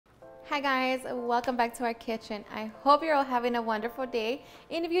Hi guys, welcome back to our kitchen. I hope you're all having a wonderful day.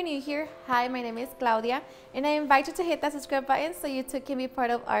 And if you're new here, hi, my name is Claudia and I invite you to hit that subscribe button so you too can be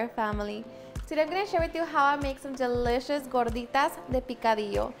part of our family. Today I'm going to share with you how I make some delicious gorditas de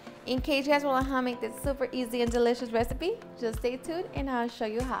picadillo. In case you guys want to know how to make this super easy and delicious recipe, just stay tuned and I'll show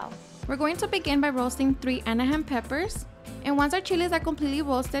you how. We're going to begin by roasting 3 Anaheim peppers. And once our chilies are completely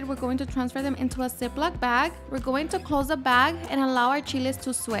roasted, we're going to transfer them into a Ziploc bag. We're going to close the bag and allow our chilies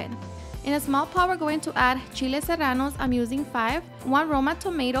to sweat. In a small pot, we're going to add chile serranos. I'm using 5, 1 roma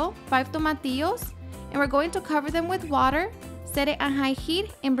tomato, 5 tomatillos, and we're going to cover them with water, set it on high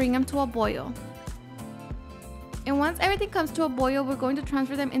heat, and bring them to a boil. And once everything comes to a boil, we're going to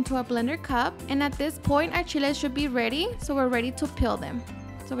transfer them into a blender cup. And at this point, our chiles should be ready, so we're ready to peel them.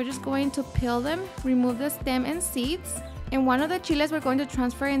 So we're just going to peel them, remove the stem and seeds. And one of the chiles we're going to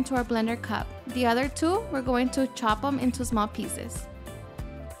transfer into our blender cup. The other 2, we're going to chop them into small pieces.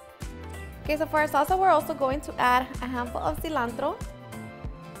 Okay, so for our salsa, we're also going to add a handful of cilantro,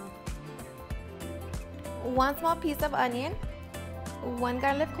 1 small piece of onion, 1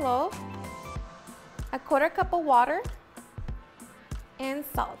 garlic clove, a 1/4 cup of water, and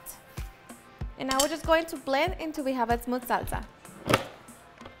salt. And now we're just going to blend until we have a smooth salsa.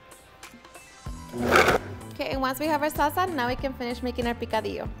 Okay, and once we have our salsa, now we can finish making our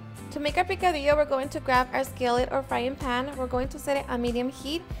picadillo. To make our picadillo, we're going to grab our skillet or frying pan. We're going to set it on medium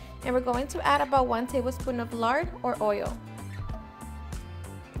heat, and we're going to add about 1 tablespoon of lard or oil.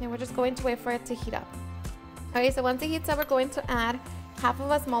 And we're just going to wait for it to heat up. Okay, so once it heats up, we're going to add half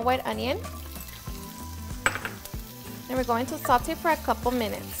of a small white onion. And we're going to saute for a couple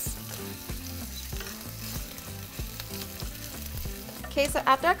minutes. Okay, so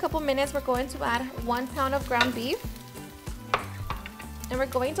after a couple minutes, we're going to add 1 pound of ground beef. And we're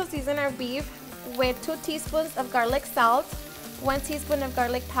going to season our beef with 2 teaspoons of garlic salt, 1 teaspoon of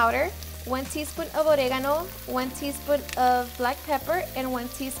garlic powder, 1 teaspoon of oregano, 1 teaspoon of black pepper, and 1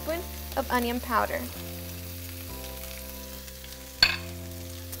 teaspoon of onion powder.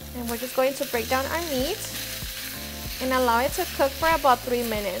 And we're just going to break down our meat and allow it to cook for about 3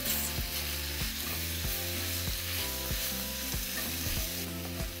 minutes.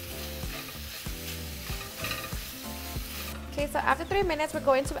 Okay, so after 3 minutes, we're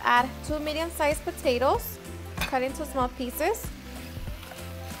going to add 2 medium-sized potatoes, cut into small pieces.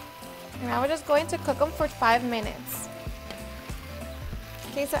 And now we're just going to cook them for 5 minutes.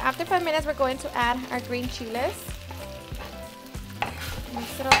 Okay, so after 5 minutes, we're going to add our green chiles.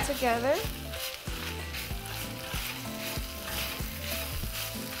 Mix it all together.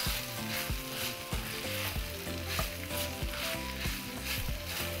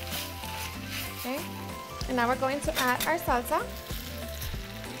 Okay. And now we're going to add our salsa.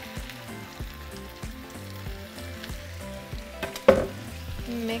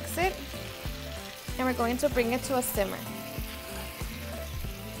 Mix it. And we're going to bring it to a simmer.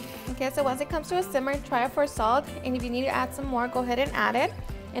 Okay, so once it comes to a simmer, try it for salt. And if you need to add some more, go ahead and add it.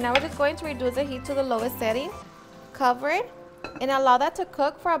 And now we're just going to reduce the heat to the lowest setting. Cover it and allow that to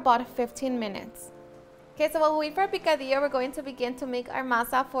cook for about 15 minutes. Okay, so while we wait for our picadillo, we're going to begin to make our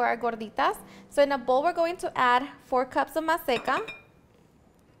masa for our gorditas. So in a bowl, we're going to add 4 cups of maseca,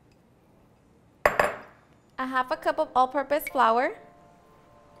 a 1/2 cup of all-purpose flour,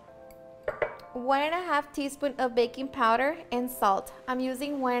 1.5 teaspoons of baking powder, and salt. I'm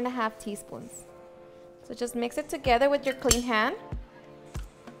using 1.5 teaspoons. So just mix it together with your clean hand.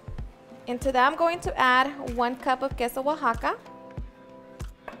 Into that, I'm going to add 1 cup of queso Oaxaca.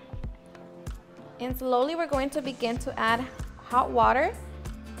 And slowly we're going to begin to add hot water,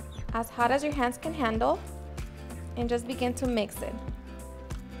 as hot as your hands can handle, and just begin to mix it.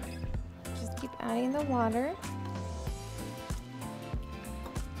 Just keep adding the water.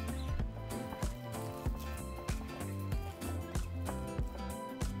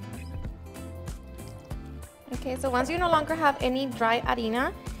 Okay, so once you no longer have any dry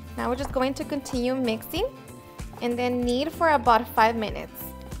harina, now we're just going to continue mixing and then knead for about 5 minutes.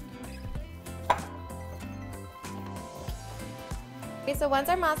 Okay, so once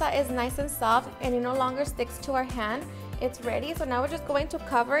our masa is nice and soft and it no longer sticks to our hand, it's ready. So now we're just going to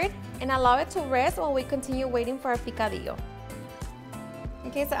cover it and allow it to rest while we continue waiting for our picadillo.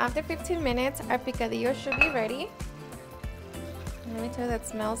 Okay, so after 15 minutes, our picadillo should be ready. Let me tell you, that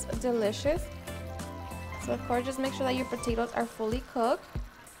smells delicious. So of course, just make sure that your potatoes are fully cooked.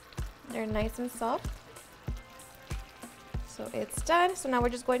 They're nice and soft. So it's done. So now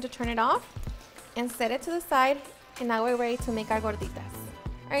we're just going to turn it off and set it to the side. And now we're ready to make our gorditas.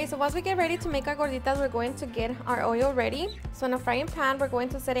 Alright, so once we get ready to make our gorditas, we're going to get our oil ready. So in a frying pan, we're going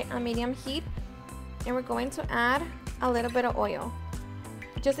to set it on medium heat. And we're going to add a little bit of oil.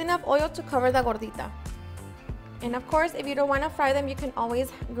 just enough oil to cover the gordita. And of course, if you don't want to fry them, you can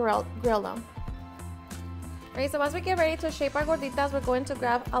always grill them. Alright, so as we get ready to shape our gorditas, we're going to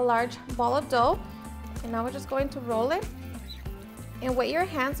grab a large ball of dough. And now we're just going to roll it. And wet your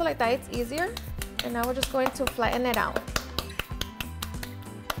hand so like that it's easier. And now we're just going to flatten it out.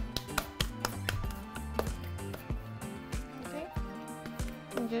 Okay,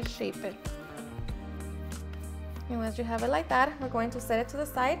 and just shape it. And once you have it like that, we're going to set it to the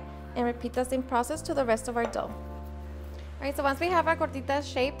side and repeat the same process to the rest of our dough. Alright, so once we have our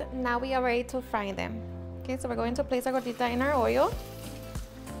gorditas shaped, now we are ready to fry them. Okay, so we're going to place our gordita in our oil.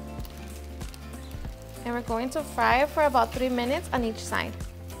 And we're going to fry for about 3 minutes on each side.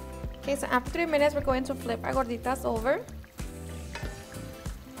 Okay, so after 3 minutes, we're going to flip our gorditas over.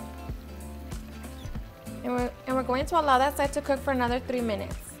 And we're going to allow that side to cook for another 3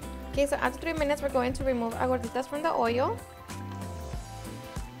 minutes. Okay, so after 3 minutes, we're going to remove our gorditas from the oil.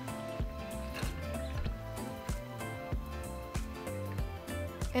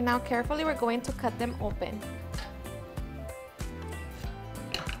 And now carefully, we're going to cut them open.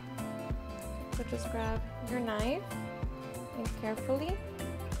 So just grab your knife and carefully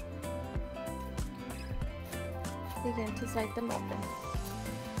begin to slice them open.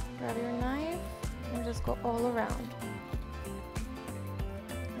 Grab your knife and just go all around.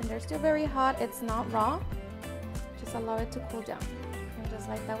 And they're still very hot, it's not raw. Just allow it to cool down. And just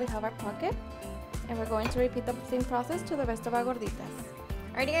like that, we have our pocket. And we're going to repeat the same process to the rest of our gorditas.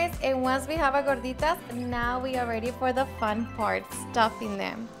 Alrighty guys, and once we have our gorditas, now we are ready for the fun part, stuffing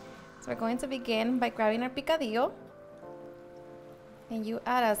them. So we're going to begin by grabbing our picadillo. And you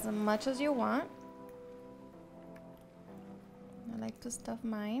add as much as you want. I like to stuff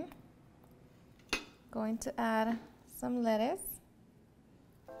mine. Going to add some lettuce.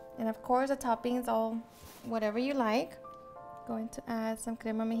 And of course the toppings all whatever you like. Going to add some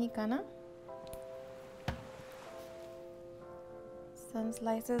crema mexicana. Some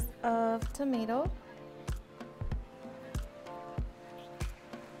slices of tomato.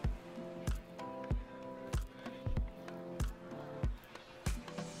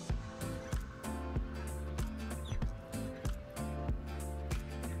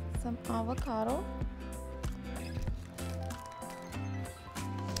 Some avocado.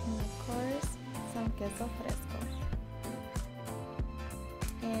 And of course, some queso fresco.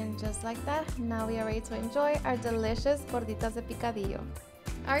 And just like that, now we are ready to enjoy our delicious gorditas de picadillo.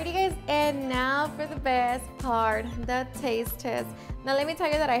 Alrighty guys, and now for the best part, the taste test. Now let me tell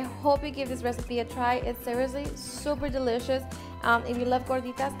you that I hope you give this recipe a try. It's seriously super delicious. If you love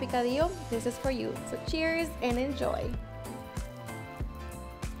gorditas picadillo, this is for you. So cheers and enjoy.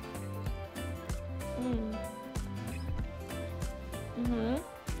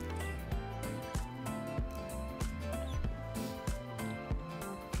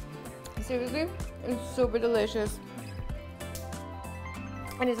 Seriously, it's super delicious.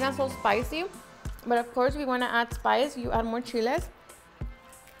 And it's not so spicy, but of course, if you want to add spice, you add more chiles.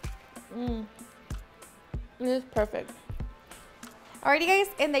 It is perfect. Alrighty guys,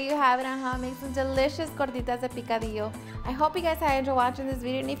 and there you have it on how to make some delicious gorditas de picadillo. I hope you guys had enjoyed watching this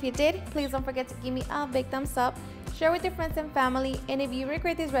video, and if you did, please don't forget to give me a big thumbs up, share with your friends and family, and if you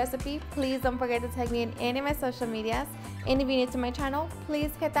recreate this recipe, please don't forget to tag me in any of my social medias. And if you're new to my channel,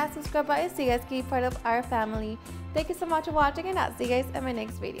 please hit that subscribe button so you guys can be part of our family. Thank you so much for watching, and I'll see you guys in my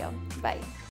next video. Bye.